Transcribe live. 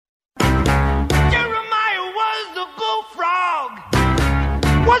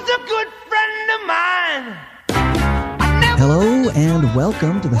was a good friend of mine. Hello and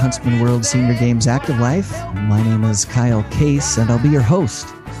welcome to the Huntsman World Senior Games Active Life. My name is Kyle Case and I'll be your host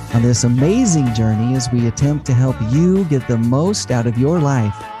on this amazing journey as we attempt to help you get the most out of your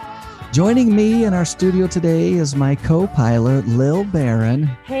life. Joining me in our studio today is my co-pilot, Lil Barron.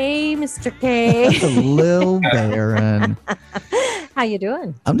 Hey, Mr. K. Lil Barron. How you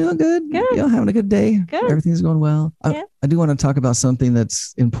doing? I'm doing good. Good. You know, having a good day. Good. Everything's going well. Yeah. I do want to talk about something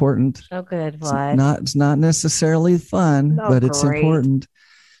that's important. Oh, good. It's What? it's not necessarily fun, Oh, but it's great. important.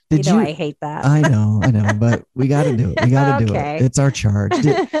 I hate that. I know, but we got to do it. We got to do Okay. it. It's our charge.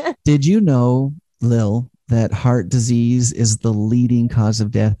 Did you know, Lil, that heart disease is the leading cause of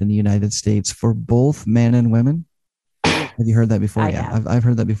death in the United States for both men and women? Have you heard that before? I've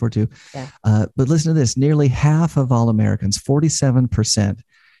heard that before too. Yeah. But listen to this. Nearly half of all Americans, 47%,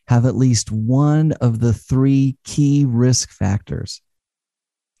 have at least one of the three key risk factors.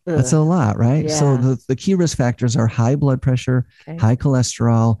 Ugh. That's a lot, right? Yeah. So the key risk factors are high blood pressure, Okay. high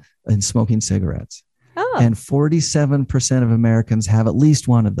cholesterol, and smoking cigarettes. Oh, And 47% of Americans have at least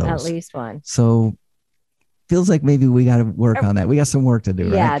one of those. at least one. So feels like maybe we got to work on that. We got some work to do,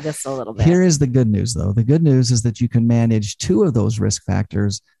 right? Yeah, just a little bit. Here is the good news, though. The good news is that you can manage two of those risk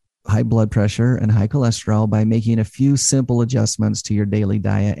factors, high blood pressure and high cholesterol, by making a few simple adjustments to your daily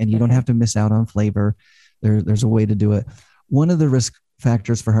diet. And you don't have to miss out on flavor. There's a way to do it. One of the risk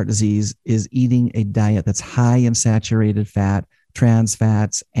factors for heart disease is eating a diet that's high in saturated fat, trans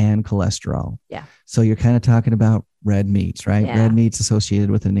fats, and cholesterol. Yeah. So you're kind of talking about red meats, right? Yeah. Red meats associated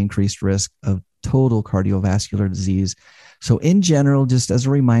with an increased risk of total cardiovascular disease. So in general, just as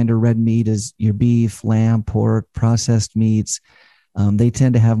a reminder, red meat is your beef, lamb, pork, processed meats. They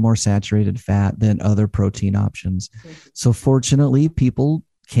tend to have more saturated fat than other protein options. So fortunately, people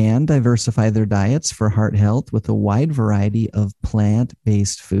can diversify their diets for heart health with a wide variety of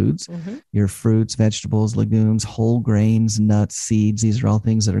plant-based foods. Mm-hmm. Your fruits, vegetables, legumes, whole grains, nuts, seeds. These are all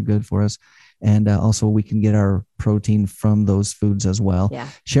things that are good for us. And also we can get our protein from those foods as well. Yeah.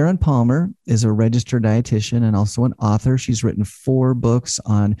 Sharon Palmer is a registered dietitian and also an author. She's written 4 books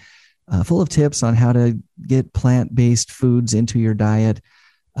on full of tips on how to get plant-based foods into your diet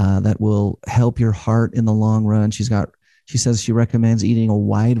that will help your heart in the long run. She says she recommends eating a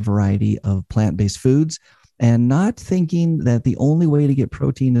wide variety of plant-based foods and not thinking that the only way to get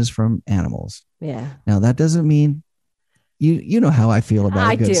protein is from animals. Yeah. Now, that doesn't mean you know how I feel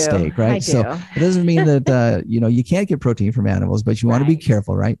about a good steak, right? I do. So it doesn't mean that you can't get protein from animals, but you want to be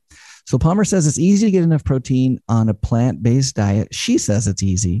careful, right? So Palmer says it's easy to get enough protein on a plant-based diet. She says it's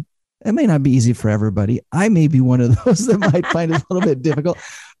easy. It may not be easy for everybody. I may be one of those that might find it a little bit difficult,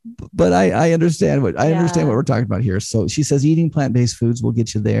 but I understand what we're talking about here. So she says eating plant-based foods will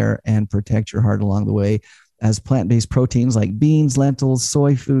get you there and protect your heart along the way, as plant-based proteins like beans, lentils,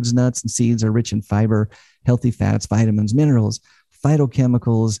 soy foods, nuts, and seeds are rich in fiber, healthy fats, vitamins, minerals,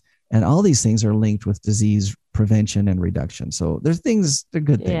 phytochemicals, and all these things are linked with disease prevention and reduction. So they're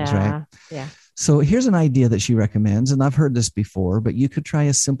good things, right? Yeah. So here's an idea that she recommends, and I've heard this before, but you could try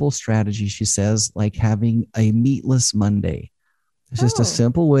a simple strategy, she says, like having a meatless Monday. It's just a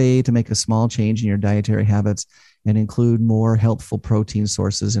simple way to make a small change in your dietary habits and include more healthful protein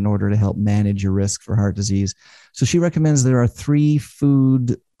sources in order to help manage your risk for heart disease. So she recommends there are 3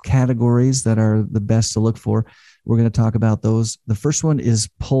 food categories that are the best to look for. We're going to talk about those. The first one is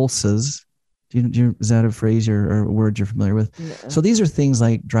pulses. Is that a phrase or a word you're familiar with? Yeah. So these are things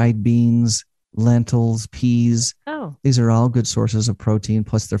like dried beans, lentils, peas. Oh. These are all good sources of protein.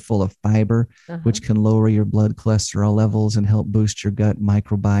 Plus they're full of fiber, which can lower your blood cholesterol levels and help boost your gut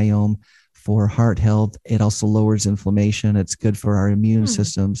microbiome for heart health. It also lowers inflammation. It's good for our immune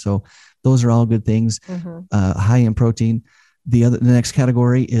system. So those are all good things, high in protein. The next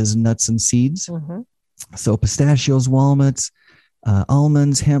category is nuts and seeds. So pistachios, walnuts,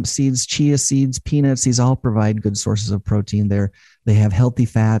 almonds, hemp seeds, chia seeds, peanuts, these all provide good sources of protein. They have healthy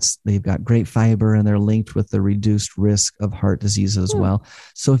fats, they've got great fiber, and they're linked with the reduced risk of heart disease as well.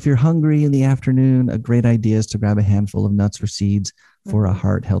 So if you're hungry in the afternoon, a great idea is to grab a handful of nuts or seeds for a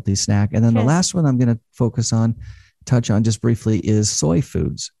heart healthy snack. And then the last one I'm going to touch on just briefly is soy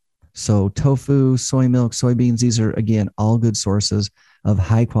foods. So tofu, soy milk, soybeans, these are, again, all good sources of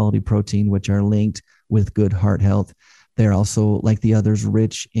high quality protein, which are linked with good heart health. They're also, like the others,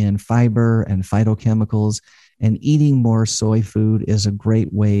 rich in fiber and phytochemicals, and eating more soy food is a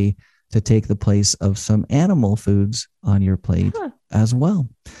great way to take the place of some animal foods on your plate as well.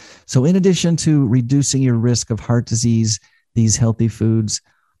 So in addition to reducing your risk of heart disease, these healthy foods,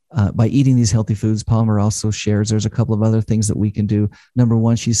 by eating these healthy foods, Palmer also shares there's a couple of other things that we can do. Number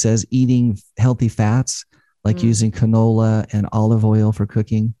one, she says eating healthy fats like using canola and olive oil for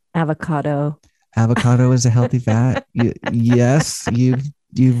cooking. Avocado. Avocado is a healthy fat. Yes, you've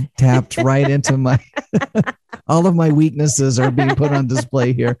tapped right into my all of my weaknesses are being put on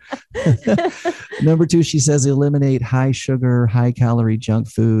display here. Number 2, she says eliminate high sugar, high calorie junk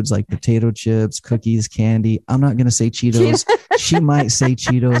foods like potato chips, cookies, candy. I'm not going to say Cheetos. She might say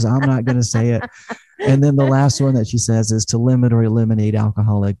Cheetos. I'm not going to say it. And then the last one that she says is to limit or eliminate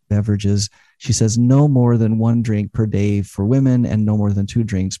alcoholic beverages. She says no more than 1 drink per day for women and no more than 2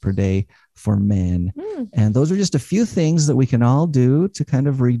 drinks per day for men. And those are just a few things that we can all do to kind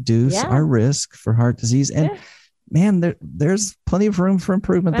of reduce our risk for heart disease. And man, there's plenty of room for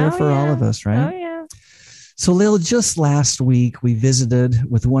improvement there for all of us, right? Oh, yeah. So Lil, just last week we visited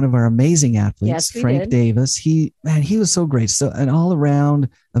with one of our amazing athletes, Frank Davis. He was so great. So an all around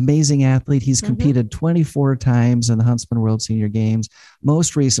amazing athlete. He's competed 24 times in the Huntsman World Senior Games,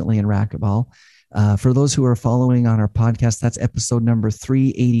 most recently in racquetball. For those who are following on our podcast, that's episode number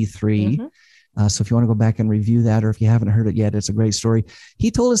 383. So if you want to go back and review that, or if you haven't heard it yet, it's a great story.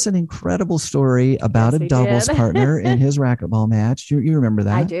 He told us an incredible story about a doubles partner in his racquetball match. You remember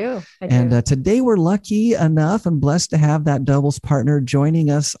that? I do. And today we're lucky enough and blessed to have that doubles partner joining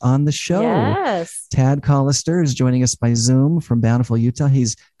us on the show. Yes. Tad Collister is joining us by Zoom from Bountiful, Utah.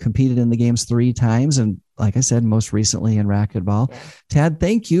 He's competed in the games 3 times. And like I said, most recently in racquetball. Yeah. Tad,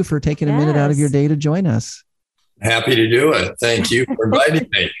 thank you for taking a minute out of your day to join us. Happy to do it. Thank you for inviting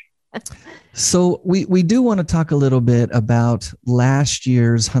me. So we do want to talk a little bit about last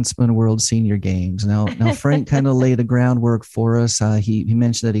year's Huntsman World Senior Games. Now Frank kind of laid the groundwork for us. He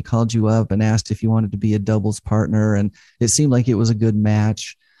mentioned that he called you up and asked if you wanted to be a doubles partner, and it seemed like it was a good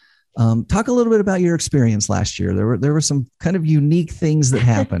match. Talk a little bit about your experience last year. There were some kind of unique things that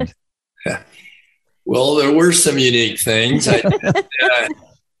happened. Well, there were some unique things.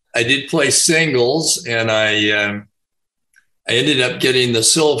 I did play singles, and I ended up getting the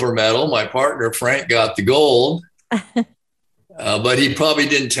silver medal. My partner, Frank, got the gold. But he probably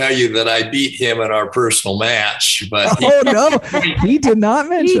didn't tell you that I beat him in our personal match. But he did not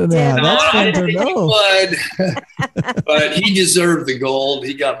mention that. That's fun to know. But he deserved the gold.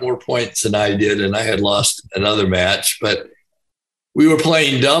 He got more points than I did, and I had lost another match. But we were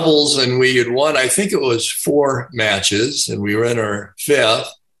playing doubles, and we had won, I think it was 4 matches, and we were in our 5th.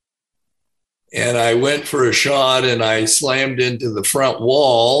 And I went for a shot, and I slammed into the front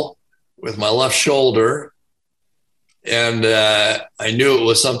wall with my left shoulder. And I knew it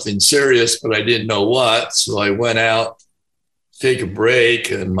was something serious, but I didn't know what. So I went out to take a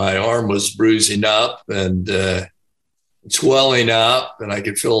break, and my arm was bruising up and swelling up, and I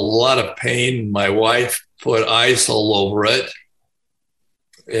could feel a lot of pain. My wife put ice all over it.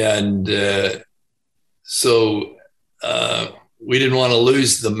 And so we didn't want to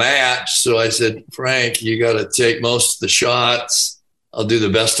lose the match. So I said, Frank, you got to take most of the shots. I'll do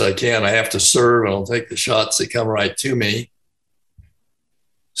the best I can. I have to serve, and I'll take the shots that come right to me.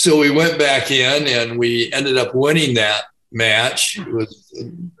 So we went back in, and we ended up winning that match. It was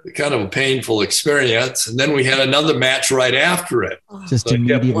kind of a painful experience. And then we had another match right after it. Just so I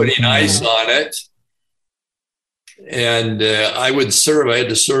kept putting ice on it. And I would serve. I had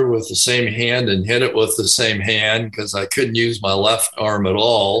to serve with the same hand and hit it with the same hand because I couldn't use my left arm at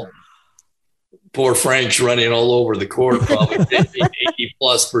all. Poor Frank's running all over the court, probably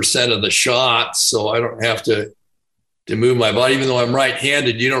 80+% of the shots. So I don't have to move my body. Even though I'm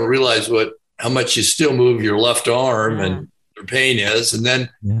right-handed, you don't realize how much you still move your left arm and your pain is. And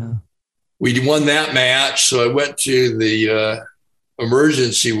then we won that match. So I went to the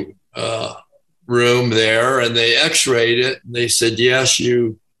emergency room there, and they x-rayed it, and they said, yes,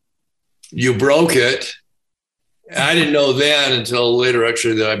 you broke it. I didn't know then until later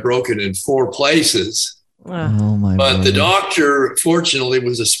actually that I broke it in 4 places. Oh my! But the doctor fortunately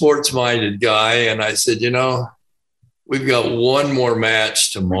was a sports-minded guy, and I said, we've got one more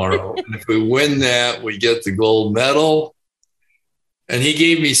match tomorrow, and if we win that, we get the gold medal. And he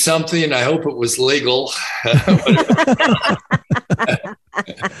gave me something. I hope it was legal.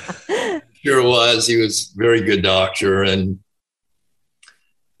 Sure it was. He was a very good doctor. And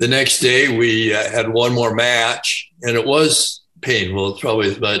the next day we had one more match, and it was painful. It's probably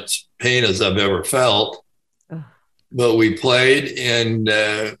as much pain as I've ever felt. But we played, and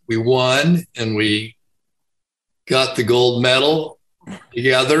we won, and we got the gold medal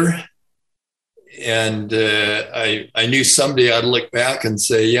together. And I knew someday I'd look back and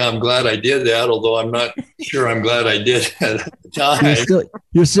say, yeah, I'm glad I did that, although I'm not sure I'm glad I did it at the time.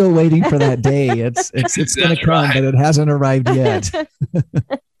 You're still waiting for that day. It's going to come, but it hasn't arrived yet.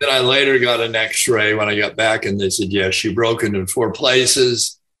 Then I later got an x-ray when I got back, and they said, yes, you broke it in 4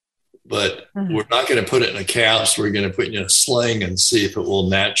 places. but we're not going to put it in a cast. We're going to put it in a sling and see if it will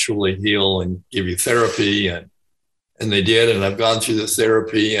naturally heal and give you therapy. And they did. And I've gone through the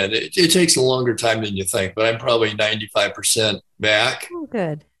therapy, and it takes a longer time than you think, but I'm probably 95% back. Oh,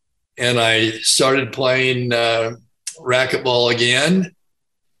 good. And I started playing racquetball again.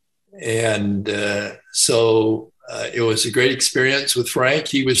 And so it was a great experience with Frank.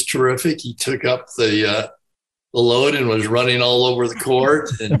 He was terrific. He took up the load and was running all over the court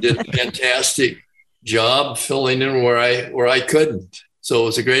and did a fantastic job filling in where I couldn't. So it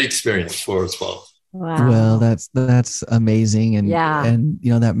was a great experience for us both. Wow. Well, that's amazing. And, and,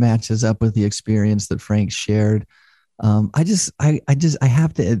 that matches up with the experience that Frank shared. I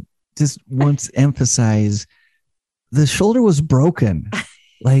have to just once emphasize the shoulder was broken.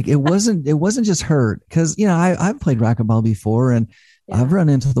 Like it wasn't just hurt, because, I've played racquetball before, and I've run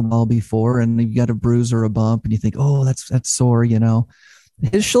into the wall before, and you got a bruise or a bump and you think, oh, that's sore.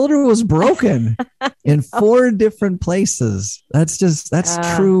 His shoulder was broken in 4 different places. That's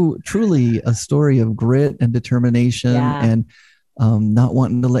truly a story of grit and determination, and not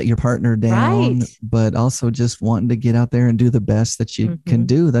wanting to let your partner down, but also just wanting to get out there and do the best that you can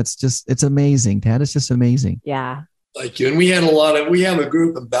do. It's amazing, Tad. It's just amazing. Yeah. Like you. And we have a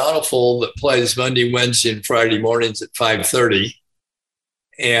group in Bountiful that plays Monday, Wednesday, and Friday mornings at 5:30.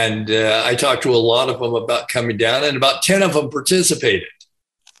 And I talked to a lot of them about coming down, and about 10 of them participated.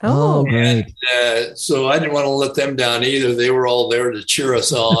 Oh, great. And, so I didn't want to let them down either. They were all there to cheer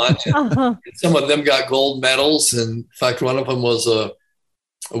us on. Some of them got gold medals. And in fact, one of them was a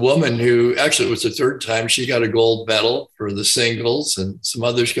woman who actually, it was the 3rd time she got a gold medal for the singles, and some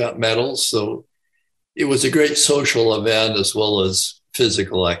others got medals. So it was a great social event as well as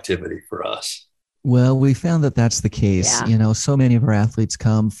physical activity for us. Well, we found that that's the case. So many of our athletes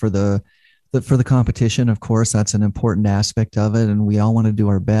come for the competition. Of course, that's an important aspect of it, and we all want to do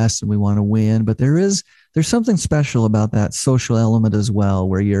our best and we want to win. But there's something special about that social element as well,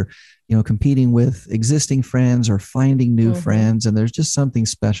 where you're, competing with existing friends or finding new friends, and there's just something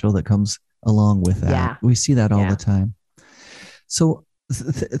special that comes along with that. Yeah. We see that all the time. So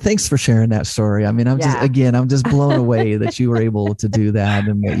thanks for sharing that story. I mean, I'm just blown away that you were able to do that,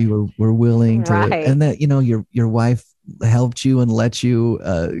 and that you were willing to, and that, your wife helped you and let you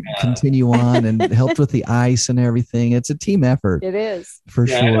continue on and helped with the ice and everything. It's a team effort. It is. For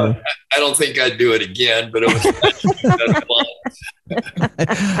sure. I don't think I'd do it again, but it was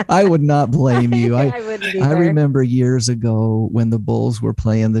I would not blame you. I wouldn't either. I remember years ago when the Bulls were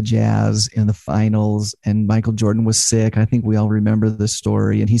playing the Jazz in the finals, and Michael Jordan was sick. I think we all remember this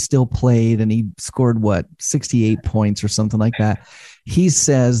story, and he still played, and he scored 68 points or something like that. He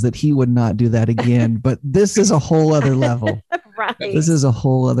says that he would not do that again, but this is a whole other level. Right. This is a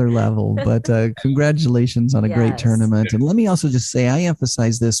whole other level, but congratulations on a great tournament. And let me also just say, I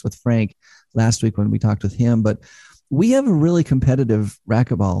emphasized this with Frank last week when we talked with him, but we have a really competitive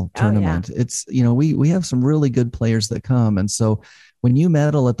racquetball tournament. It's, we have some really good players that come. And so when you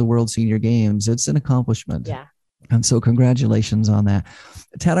medal at the World Senior Games, it's an accomplishment. Yeah. And so congratulations on that.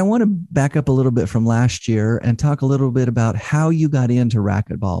 Tad, I want to back up a little bit from last year and talk a little bit about how you got into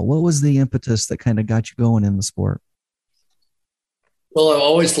racquetball. What was the impetus that kind of got you going in the sport? Well, I've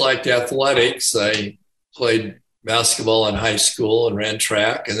always liked athletics. I played basketball in high school and ran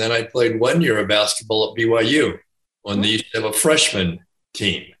track. And then I played 1 year of basketball at BYU when they used to have a freshman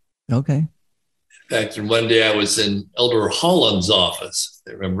team. Okay. In fact, one day I was in Elder Holland's office.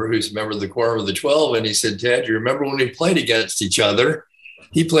 I remember, who's a member of the Quorum of the 12. And he said, Ted, you remember when we played against each other?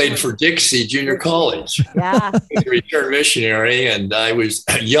 He played for Dixie Junior College. Yeah. He was a returned missionary, and I was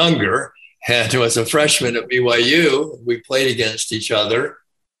younger and was a freshman at BYU. We played against each other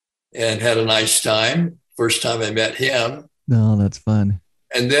and had a nice time. First time I met him. No, that's fun.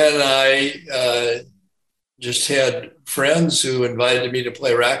 And then I just had friends who invited me to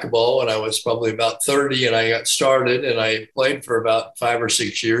play racquetball when I was probably about 30, and I got started, and I played for about 5 or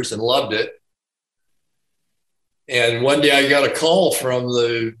 6 years and loved it. And one day I got a call from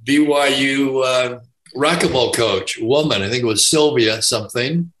the BYU racquetball coach, a woman, I think it was Sylvia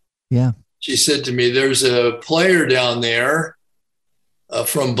something. Yeah. She said to me, there's a player down there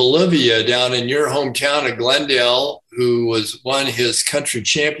from Bolivia down in your hometown of Glendale who won his country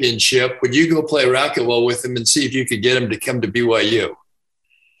championship. Would you go play racquetball with him and see if you could get him to come to BYU?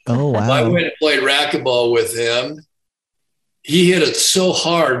 Oh, wow. I went and played racquetball with him. He hit it so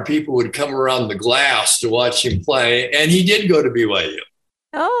hard, people would come around the glass to watch him play. And he did go to BYU.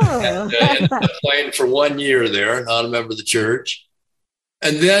 Oh. And ended up playing for 1 year there, not a member of the church.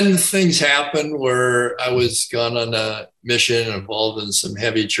 And then things happened where I was gone on a mission, involved in some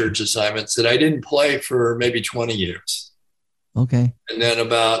heavy church assignments, that I didn't play for maybe 20 years. Okay. And then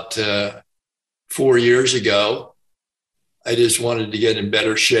about 4 years ago, I just wanted to get in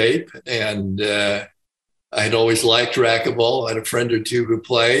better shape. And I had always liked racquetball. I had a friend or two who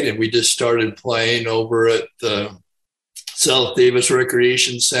played, and we just started playing over at the South Davis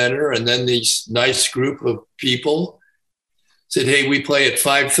Recreation Center. And then these nice group of people said, hey, we play at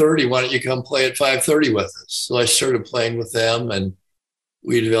 5:30. Why don't you come play at 5:30 with us? So I started playing with them, and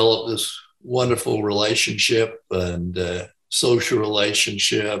we developed this wonderful relationship and social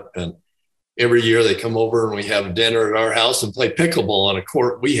relationship. And every year they come over and we have dinner at our house and play pickleball on a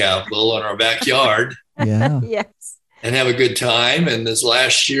court we have, little in our backyard. Yeah. Yes. And have a good time. And this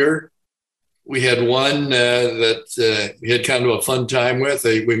last year, we had one that we had kind of a fun time with.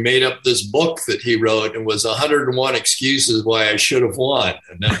 We made up this book that he wrote, and was 101 excuses why I should have won.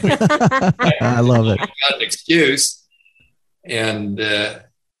 And then I love it. got an excuse and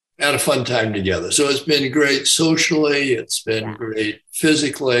had a fun time together. So it's been great socially. It's been great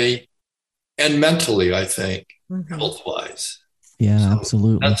physically and mentally, I think, health-wise. Yeah, So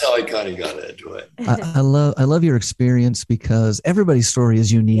absolutely. that's how I kind of got into it. I love your experience, because everybody's story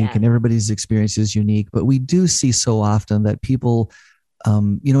is unique and everybody's experience is unique. But we do see so often that people,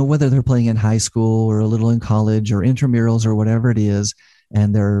 whether they're playing in high school or a little in college or intramurals or whatever it is,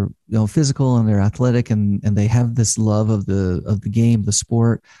 and they're physical and they're athletic and they have this love of the game, the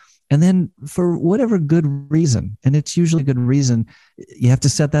sport. And then for whatever good reason, and it's usually a good reason, you have to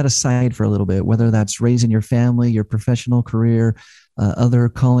set that aside for a little bit, whether that's raising your family, your professional career, other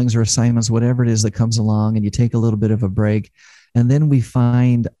callings or assignments, whatever it is that comes along, and you take a little bit of a break. And then we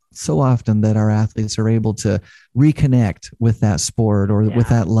find so often that our athletes are able to reconnect with that sport or with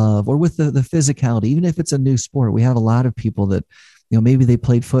that love or with the physicality, even if it's a new sport. We have a lot of people that, maybe they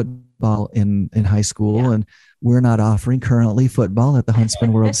played football in high school, and we're not offering currently football at the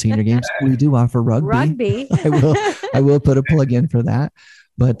Huntsman World Senior Games. We do offer rugby. I will put a plug in for that.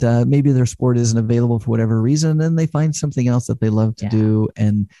 But maybe their sport isn't available for whatever reason, and then they find something else that they love to do.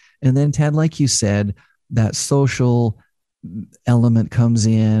 And then, Tad, like you said, that social element comes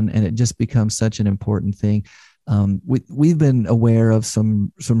in, and it just becomes such an important thing. We've been aware of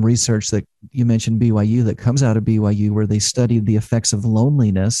some research that you mentioned, BYU, that comes out of BYU, where they studied the effects of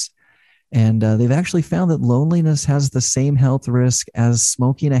loneliness. And they've actually found that loneliness has the same health risk as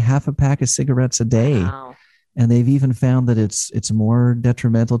smoking a half a pack of cigarettes a day. Wow. And they've even found that it's more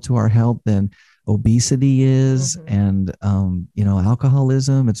detrimental to our health than obesity is, and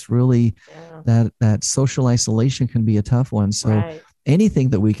alcoholism. It's really that social isolation can be a tough one. So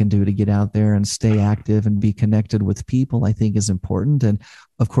anything that we can do to get out there and stay active and be connected with people, I think, is important. And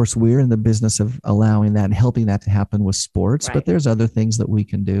of course, we're in the business of allowing that and helping that to happen with sports. But there's other things that we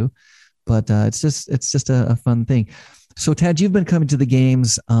can do. But it's just a fun thing. So, Tad, you've been coming to the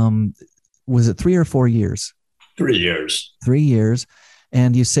games. Was it 3 or 4 years? 3 years. 3 years.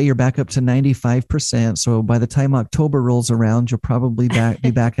 And you say you're back up to 95%. So by the time October rolls around, you'll probably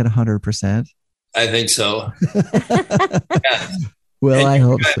be back at 100%. I think so. Well, I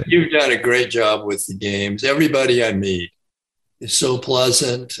hope so. You've done a great job with the games. Everybody I meet is so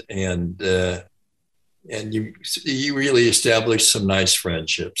pleasant, and you really establish some nice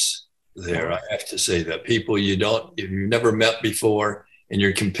friendships there. I have to say that people if you've never met before, and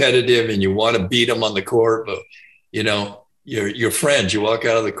you're competitive and you want to beat them on the court, but you're friends. You walk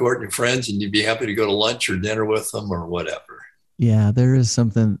out of the court and you're friends, and you'd be happy to go to lunch or dinner with them or whatever. Yeah, there is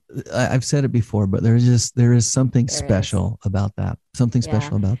something. I've said it before, but there is something special about that. Something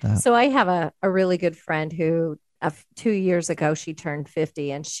special about that. So I have a really good friend who 2 years ago she turned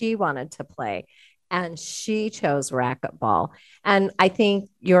 50, and she wanted to play, and she chose racquetball. And I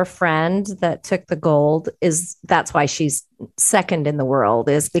think your friend that took the gold that's why she's second in the world,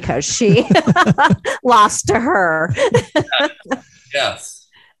 is because she lost to her. Yes.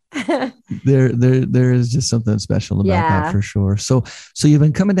 There is just something special about that, for sure. So you've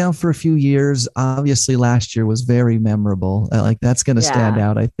been coming down for a few years. Obviously last year was very memorable. That's going to stand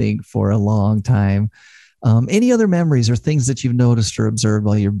out, I think, for a long time. Any other memories or things that you've noticed or observed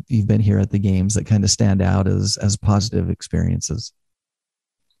while you've been here at the games that kind of stand out as positive experiences?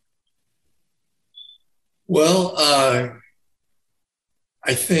 Well, I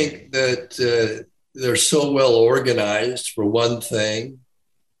think that they're so well organized, for one thing.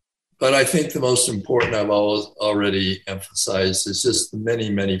 But I think the most important, I've already emphasized, is just the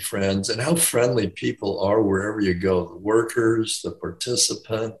many, many friends and how friendly people are wherever you go, the workers, the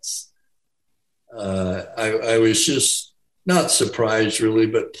participants. I was just not surprised, really,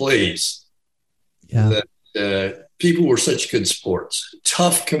 but pleased that people were such good sports,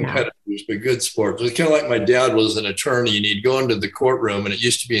 tough competitors, but good sports. It was kind of like my dad was an attorney, and he'd go into the courtroom, and it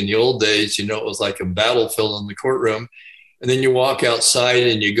used to be in the old days, it was like a battlefield in the courtroom. and then you walk outside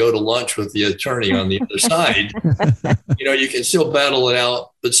and you go to lunch with the attorney on the other side, you can still battle it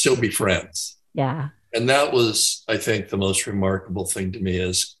out, but still be friends. Yeah. And that was, I think, the most remarkable thing to me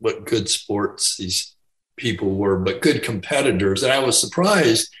is what good sports these people were, but good competitors. And I was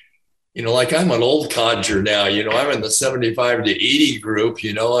surprised, like I'm an old codger now, I'm in the 75 to 80 group,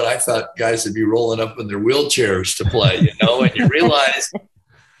 and I thought guys would be rolling up in their wheelchairs to play, and you realize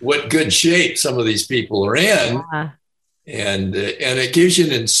what good shape some of these people are in. Yeah. And it gives you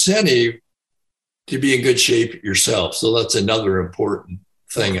an incentive to be in good shape yourself. So that's another important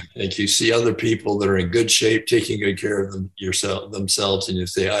thing. I think you see other people that are in good shape, taking good care of themselves, and you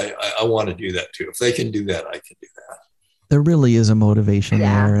say, I want to do that too. If they can do that, I can do that. There really is a motivation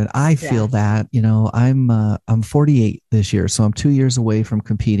there, and I feel that. I'm 48 this year, so I'm 2 years away from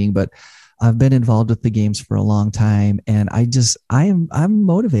competing, but I've been involved with the games for a long time, and I'm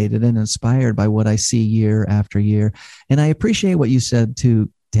motivated and inspired by what I see year after year. And I appreciate what you said too,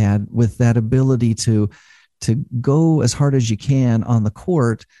 Dad, with that ability to go as hard as you can on the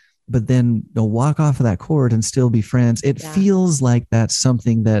court, but then walk off of that court and still be friends. It feels like that's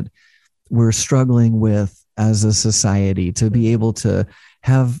something that we're struggling with as a society, to be able to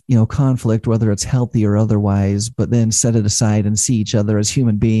have, conflict, whether it's healthy or otherwise, but then set it aside and see each other as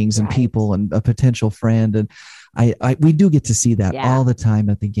human beings and people and a potential friend. And we do get to see that all the time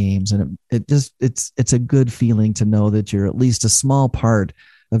at the games. And it's a good feeling to know that you're at least a small part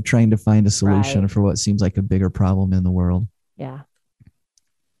of trying to find a solution for what seems like a bigger problem in the world. Yeah.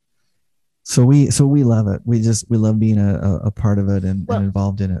 So we love it. We love being a part of it and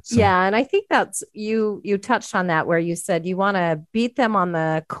involved in it. So. Yeah. And I think that's, you touched on that, where you said you want to beat them on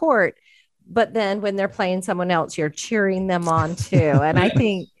the court, but then when they're playing someone else, you're cheering them on too. And I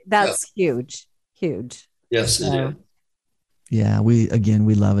think that's huge. Yes. So. Yeah. We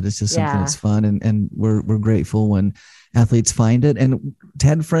love it. It's just something that's fun. And we're grateful when athletes find it. And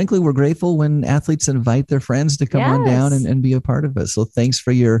Ted, frankly, we're grateful when athletes invite their friends to come on down and be a part of it. So thanks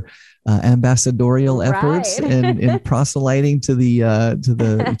for your ambassadorial efforts and proselyting to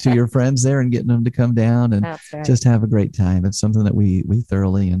your friends there and getting them to come down and just have a great time. It's something that we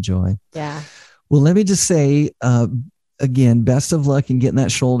thoroughly enjoy. Yeah. Well, let me just say, again, best of luck in getting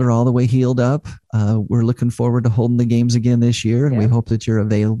that shoulder all the way healed up. We're looking forward to holding the games again this year, and we hope that you're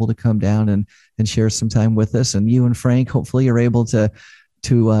available to come down and share some time with us. And you and Frank, hopefully you're able to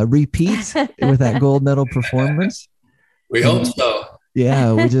repeat with that gold medal performance. We hope so.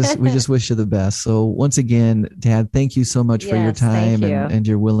 Yeah, we just wish you the best. So once again, Dad, thank you so much for your time and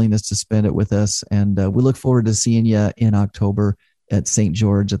your willingness to spend it with us. And we look forward to seeing you in October at St.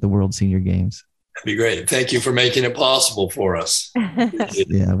 George at the World Senior Games. That'd be great. Thank you for making it possible for us.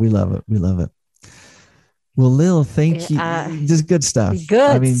 Yeah, we love it. We love it. Well, Lil, thank you. Just good stuff.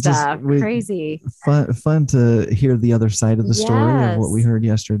 Crazy. Fun to hear the other side of the story of what we heard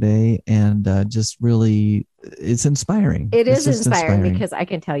yesterday. And just really, it's inspiring. It's inspiring because I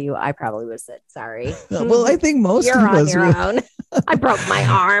can tell you, I probably was sorry. Well, I think most You're of on us your own. I broke my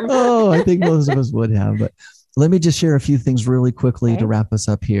arm. I think most of us would have. But let me just share a few things really quickly to wrap us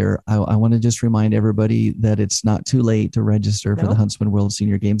up here. I want to just remind everybody that it's not too late to register for the Huntsman World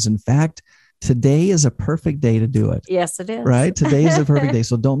Senior Games. In fact, today is a perfect day to do it. Yes, it is. Right? Today is a perfect day.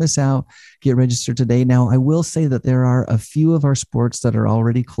 So don't miss out. Get registered today. Now, I will say that there are a few of our sports that are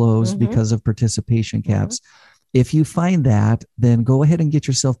already closed because of participation caps. If you find that, then go ahead and get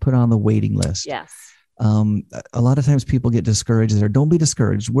yourself put on the waiting list. Yes. A lot of times people get discouraged there. Don't be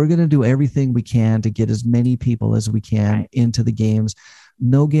discouraged. We're going to do everything we can to get as many people as we can into the games.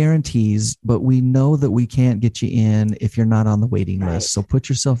 No guarantees, but we know that we can't get you in if you're not on the waiting list. So put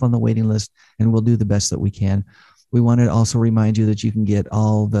yourself on the waiting list and we'll do the best that we can. We want to also remind you that you can get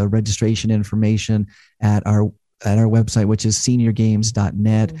all the registration information at our website, which is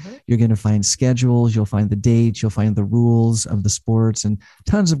seniorgames.net. You're going to find schedules. You'll find the dates. You'll find the rules of the sports and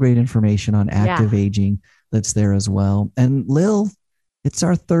tons of great information on active aging that's there as well. And Lil, it's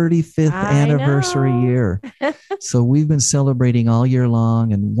our 35th anniversary year. So we've been celebrating all year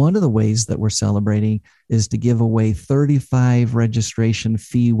long. And one of the ways that we're celebrating is to give away 35 registration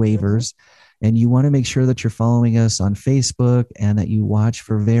fee waivers. And you want to make sure that you're following us on Facebook and that you watch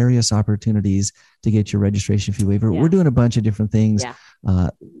for various opportunities to get your registration fee waiver. We're doing a bunch of different things.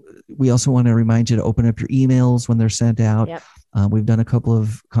 We also want to remind you to open up your emails when they're sent out. We've done a couple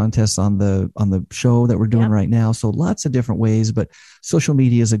of contests on the show that we're doing right now. So lots of different ways, but social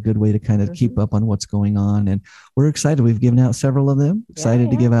media is a good way to kind of keep up on what's going on. And we're excited. We've given out several of them. Excited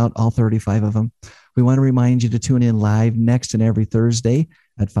to give out all 35 of them. We want to remind you to tune in live next and every Thursday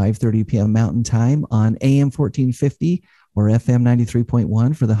at 5:30 p.m. Mountain Time on AM 1450 or FM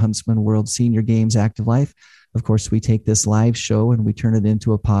 93.1 for the Huntsman World Senior Games Active Life. Of course, we take this live show and we turn it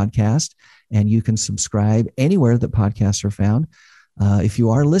into a podcast, and you can subscribe anywhere that podcasts are found. If you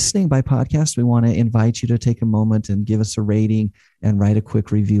are listening by podcast, we want to invite you to take a moment and give us a rating and write a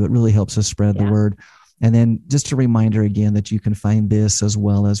quick review. It really helps us spread the word. And then just a reminder again that you can find this as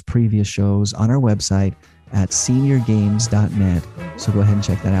well as previous shows on our website at seniorgames.net. So go ahead and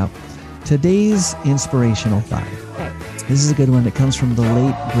check that out. Today's inspirational thought. Okay. This is a good one. It comes from the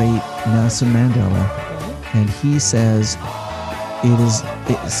late, great Nelson Mandela. And he says,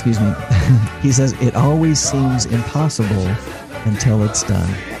 he says, it always seems impossible until it's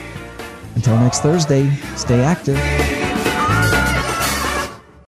done. Until next Thursday, stay active.